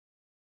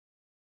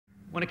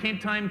when it came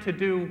time to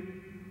do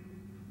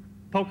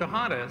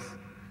Pocahontas,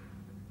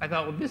 I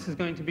thought, well, this is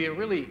going to be a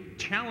really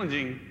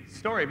challenging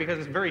story because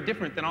it's very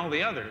different than all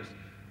the others.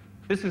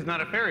 This is not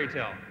a fairy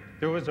tale.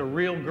 There was a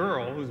real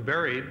girl who's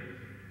buried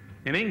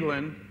in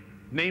England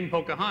named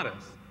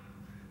Pocahontas.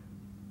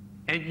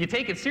 And you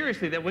take it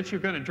seriously that what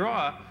you're going to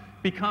draw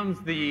becomes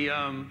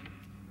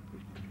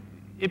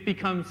it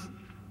becomes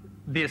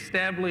the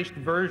established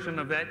version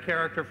of that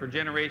character for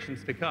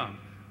generations to come.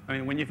 I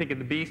mean, when you think of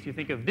the Beast, you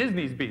think of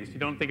Disney's Beast. You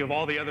don't think of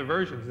all the other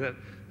versions that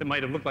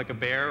might have looked like a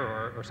bear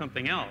or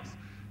something else.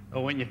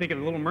 Or when you think of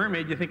the Little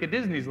Mermaid, you think of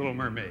Disney's Little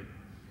Mermaid.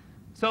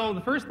 So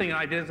the first thing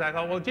I did is I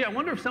thought, well, gee, I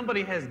wonder if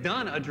somebody has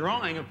done a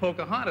drawing of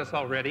Pocahontas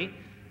already.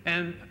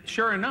 And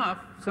sure enough,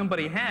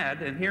 somebody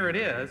had, and here it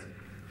is.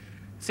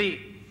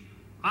 See,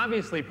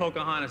 obviously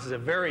Pocahontas is a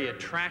very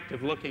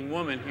attractive-looking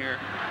woman here.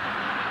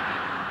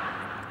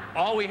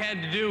 All we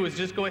had to do was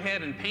just go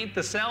ahead and paint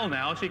the cell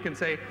now. She can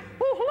say,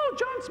 oh, hello,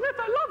 John Smith,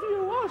 I love you.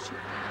 Oh,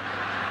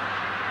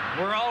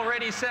 we're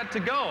already set to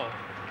go.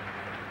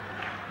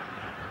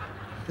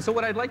 So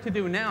what I'd like to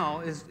do now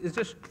is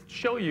just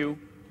show you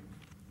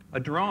a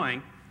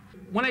drawing.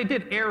 When I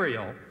did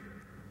Ariel,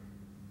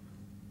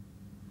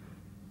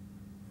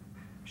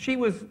 she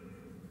was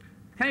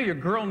kind of your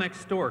girl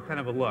next door kind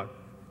of a look,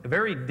 a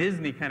very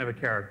Disney kind of a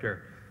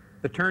character.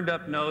 The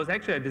turned-up nose.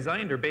 Actually, I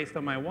designed her based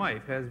on my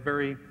wife. Has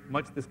very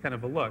much this kind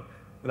of a look,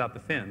 without the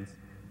fins.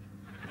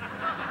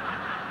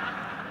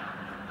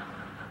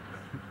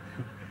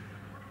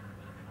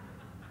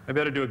 I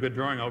better do a good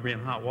drawing. I'll be in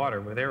hot water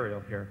with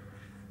Ariel here.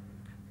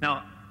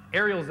 Now,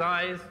 Ariel's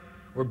eyes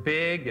were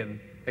big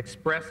and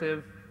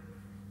expressive.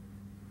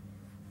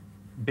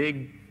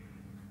 Big,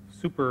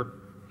 super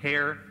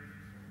hair.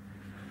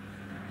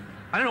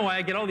 I don't know why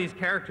I get all these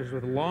characters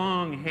with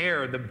long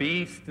hair, the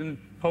Beast and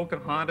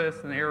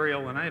Pocahontas and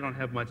Ariel, and I don't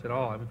have much at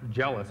all. I'm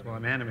jealous while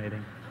I'm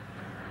animating.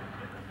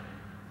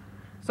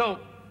 So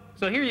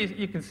here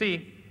you can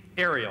see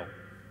Ariel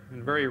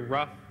in very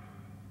rough,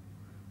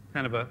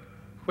 kind of a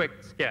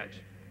quick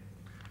sketch.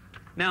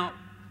 Now,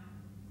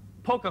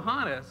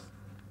 Pocahontas,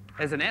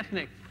 as an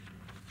ethnic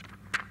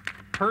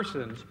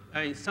person,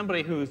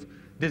 somebody whose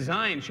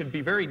design should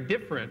be very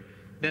different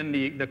than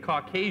the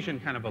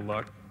Caucasian kind of a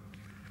look.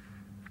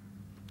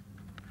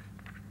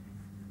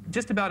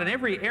 Just about in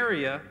every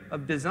area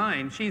of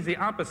design, she's the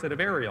opposite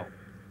of Ariel.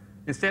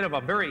 Instead of a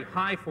very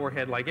high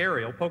forehead like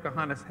Ariel,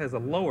 Pocahontas has a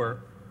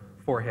lower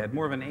forehead,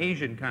 more of an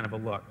Asian kind of a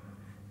look.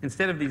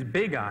 Instead of these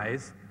big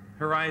eyes,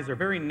 her eyes are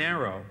very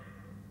narrow.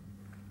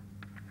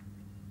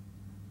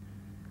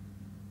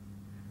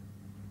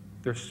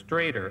 They're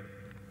straighter,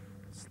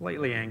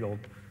 slightly angled.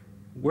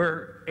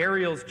 Where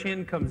Ariel's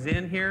chin comes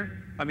in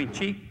here,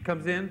 cheek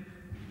comes in,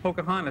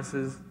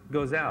 Pocahontas's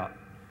goes out.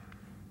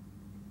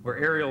 Where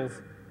Ariel's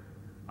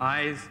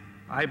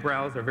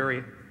eyebrows are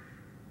very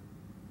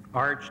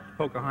arched,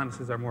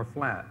 Pocahontas's are more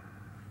flat.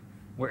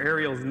 Where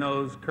Ariel's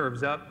nose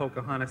curves up,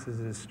 Pocahontas's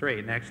is straight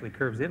and actually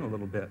curves in a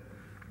little bit.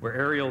 Where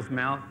Ariel's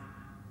mouth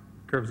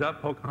curves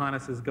up,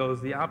 Pocahontas's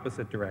goes the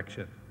opposite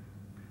direction.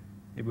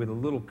 Maybe with a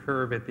little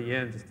curve at the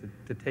end just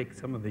to take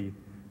some of the,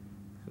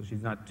 so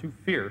she's not too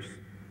fierce.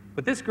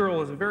 But this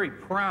girl is a very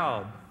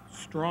proud,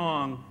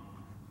 strong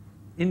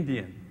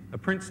Indian, a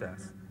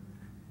princess.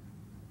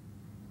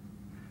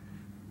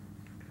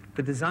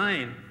 The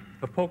design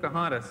of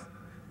Pocahontas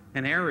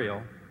and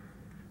Ariel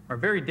are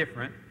very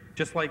different,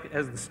 just like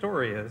as the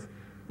story is.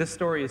 This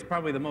story is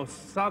probably the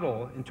most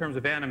subtle in terms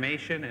of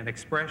animation and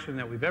expression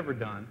that we've ever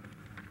done.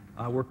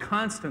 We're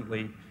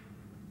constantly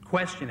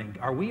questioning,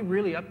 are we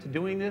really up to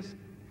doing this?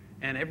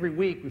 And every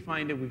week we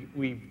find that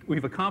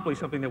we've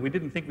accomplished something that we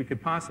didn't think we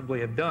could possibly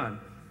have done.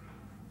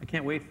 I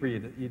can't wait for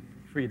you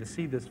to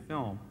see this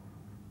film.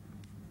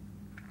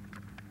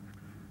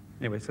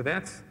 Anyway, so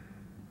that's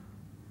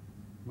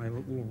my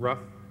little rough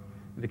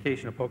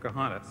indication of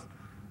Pocahontas.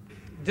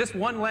 Just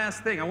one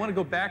last thing. I want to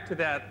go back to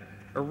that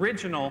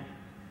original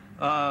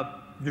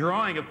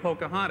drawing of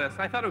Pocahontas.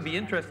 I thought it would be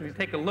interesting to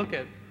take a look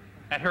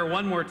at her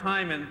one more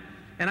time.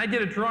 And I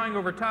did a drawing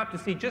over top to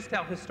see just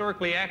how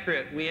historically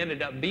accurate we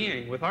ended up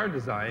being with our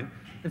design.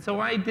 And so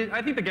I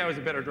think the guy was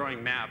better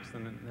drawing maps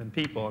than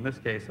people in this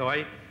case. So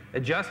I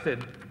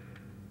adjusted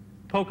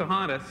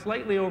Pocahontas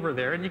slightly over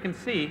there, and you can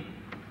see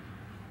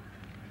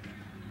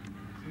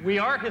we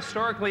are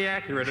historically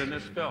accurate in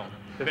this film,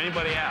 if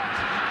anybody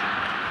asks.